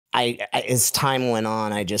as time went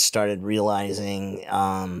on, I just started realizing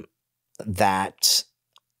that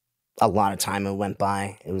a lot of time had went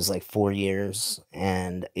by. It was like 4 years,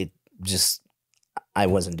 and it just I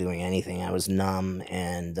wasn't doing anything. I was numb,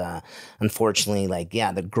 and unfortunately, like,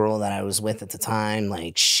 yeah, the girl that I was with at the time,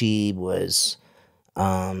 like, she was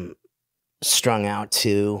strung out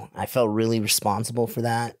too. I felt really responsible for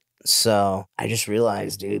that. So I just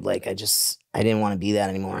realized, dude, like, I didn't want to be that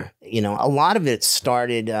anymore. You know, a lot of it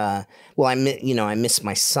started, well, I miss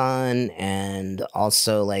my son, and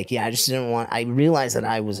also, like, yeah, I just didn't want, I realized that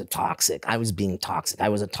I was being toxic. I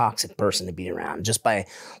was a toxic person to be around, just by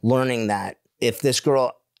learning that if this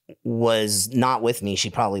girl was not with me,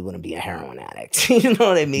 she probably wouldn't be a heroin addict. You know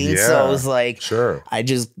what I mean? Yeah, so it was like, sure. I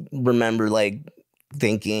just remember, like,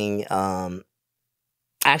 thinking,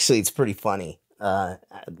 actually, it's pretty funny.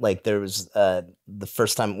 Like, there was one of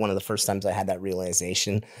the first times I had that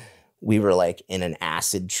realization, we were like in an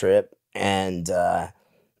acid trip, and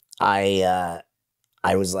I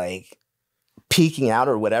was like peeking out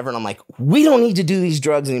or whatever, and I'm like, we don't need to do these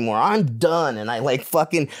drugs anymore. I'm done. And I like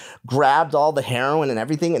fucking grabbed all the heroin and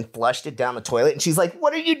everything and flushed it down the toilet. And she's like,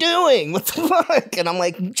 what are you doing? What the fuck? And I'm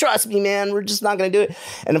like, trust me, man, we're just not gonna do it.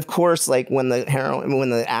 And of course, like, when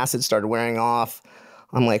the acid started wearing off,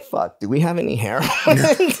 I'm like, fuck, do we have any heroin?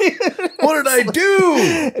 What did I do?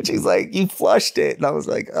 And she's like, you flushed it. And I was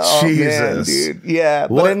like, oh, Jesus. man, dude. Yeah.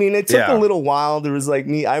 What? But I mean, it took a little while. There was like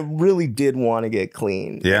I really did want to get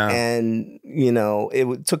clean. Yeah. And, you know,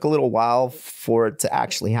 it took a little while for it to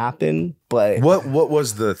actually happen. But what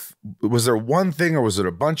was was there one thing, or was it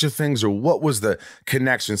a bunch of things, or what was the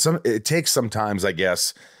connection? It takes sometimes, I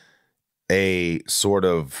guess, a sort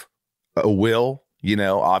of a will, you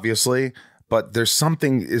know, obviously. But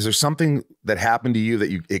is there something that happened to you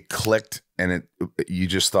that it clicked, and you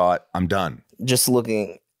just thought, I'm done? Just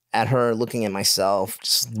looking at her, looking at myself,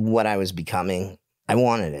 just what I was becoming. I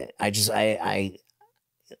wanted it. I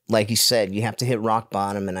like you said, you have to hit rock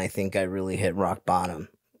bottom, and I think I really hit rock bottom.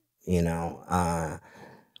 You know,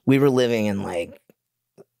 we were living in like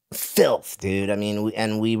filth, dude. I mean,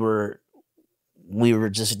 we were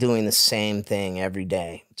just doing the same thing every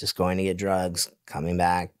day, just going to get drugs, coming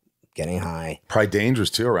back, getting high. Probably dangerous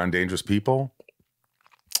too, around dangerous people.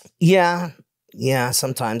 Yeah,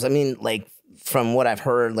 sometimes. I mean, like, from what I've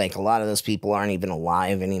heard, like, a lot of those people aren't even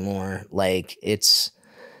alive anymore. Like, it's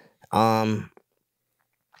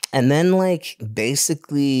and then, like,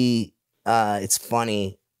 basically, it's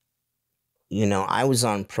funny, you know, I was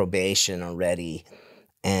on probation already,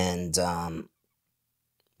 and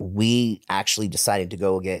we actually decided to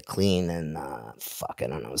go get clean in, I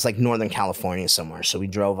don't know, it was like Northern California somewhere. So we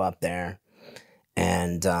drove up there,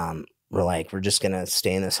 and we're like, we're just going to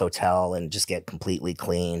stay in this hotel and just get completely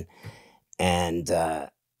clean. And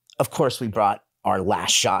of course, we brought our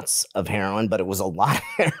last shots of heroin, but it was a lot of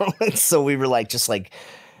heroin. So we were like, just like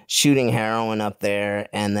shooting heroin up there.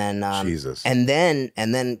 And then, Jesus. And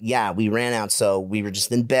then, yeah, we ran out. So we were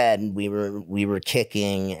just in bed, and we were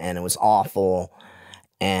kicking, and it was awful.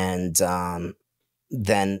 And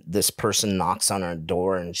then this person knocks on our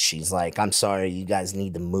door, and she's like, I'm sorry, you guys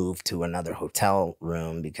need to move to another hotel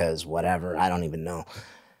room because whatever, I don't even know.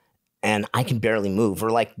 And I can barely move.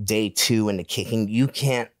 We're like day 2 into kicking. You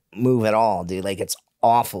can't move at all, dude. Like, it's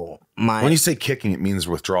awful. When you say kicking, it means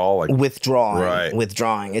withdrawal? Like withdrawing. Right.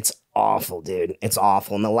 Withdrawing. It's awful, dude. It's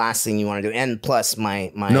awful. And the last thing you want to do, and plus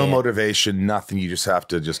my no motivation, nothing. You just have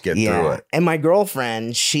to just get through it. And my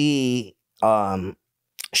girlfriend, she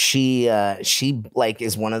like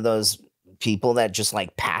is one of those people that just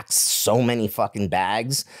like packs so many fucking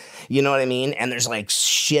bags, you know what I mean? And there's like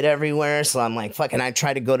shit everywhere. So I'm like, fuck. And I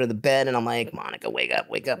try to go to the bed, and I'm like, Monica, wake up.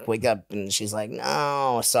 And she's like,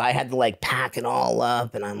 no. So I had to like pack it all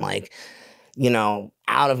up, and I'm like, you know,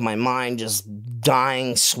 out of my mind, just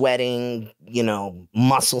dying, sweating, you know,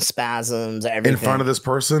 muscle spasms, everything. In front of this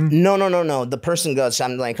person? No. The person goes, so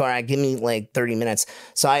I'm like, all right, give me like 30 minutes.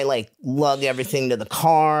 So I like lug everything to the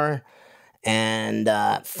car. And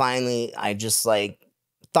finally, I just like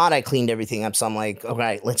thought I cleaned everything up. So I'm like, all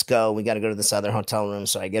right, let's go. We got to go to this other hotel room.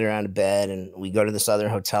 So I get her out of bed, and we go to this other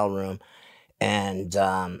hotel room, and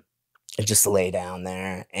just lay down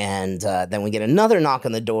there. And then we get another knock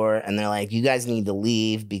on the door, and they're like, you guys need to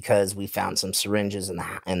leave because we found some syringes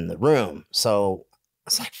in the room. So I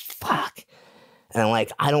was like, fuck. And I'm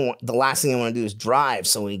like, the last thing I want to do is drive.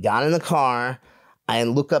 So we got in the car. I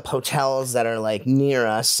look up hotels that are like near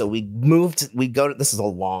us. So we this is a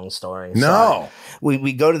long story. No.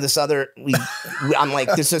 We go to this other, I'm like,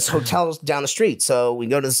 there's this hotel down the street. So we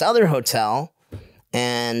go to this other hotel,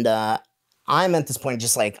 and I'm at this point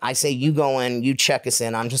just like, I say, you go in, you check us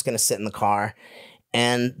in. I'm just going to sit in the car.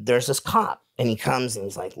 And there's this cop, and he comes and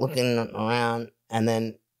he's like looking around, and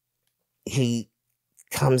then he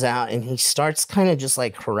comes out and he starts kind of just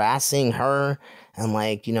like harassing her and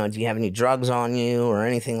like, you know, do you have any drugs on you or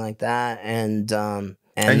anything like that? And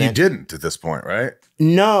And you didn't at this point, right?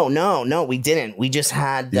 No, we didn't. We just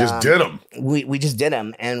had You just did them. We just did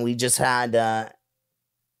them, and we just had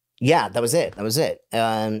yeah, that was it.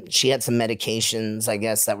 She had some medications, I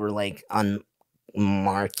guess, that were like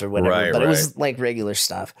unmarked or whatever, but it was like regular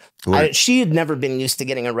stuff. She had never been used to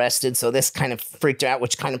getting arrested, so this kind of freaked her out,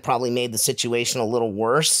 which kind of probably made the situation a little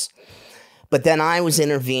worse. But then I was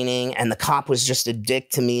intervening, and the cop was just a dick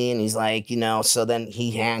to me, and he's like, you know, so then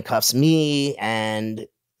he handcuffs me, and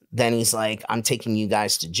then he's like, I'm taking you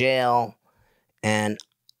guys to jail, and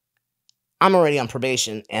I'm already on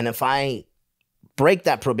probation, and if I break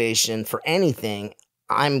that probation for anything,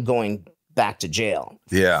 I'm going back to jail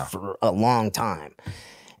for a long time.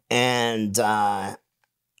 And I'm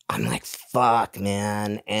like, fuck,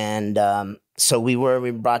 man. And so we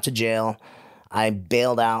were brought to jail. I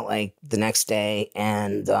bailed out like the next day,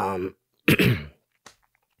 and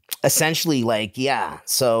essentially like, yeah.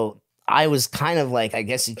 So I was kind of like, I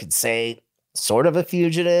guess you could say, sort of a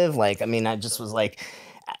fugitive. Like, I mean, I just was like,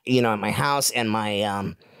 you know, at my house, and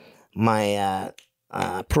my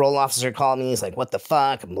parole officer called me. He's like, what the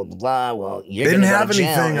fuck? Blah, blah, blah. Well, you're didn't gonna have go to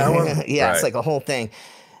jail. anything. Yeah, it's like a whole thing.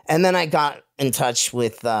 And then I got in touch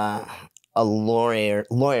with a lawyer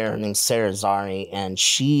named Sarah Zari, and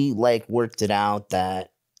she like worked it out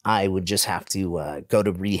that I would just have to go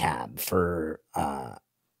to rehab for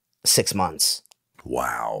 6 months.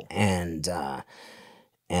 Wow. And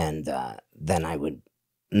then I would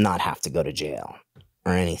not have to go to jail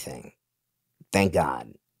or anything. Thank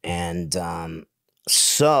God. And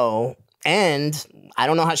so, and I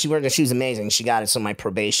don't know how she worked it. She was amazing. She got it so my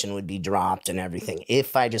probation would be dropped and everything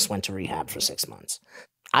if I just went to rehab for 6 months.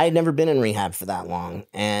 I had never been in rehab for that long.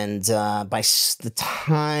 And by the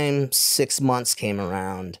time 6 months came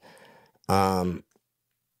around, I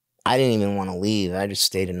didn't even want to leave. I just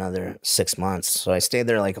stayed another 6 months. So I stayed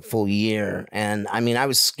there like a full year. And I mean, I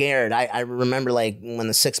was scared. I remember like when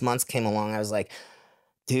the 6 months came along, I was like,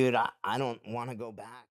 dude, I don't want to go back.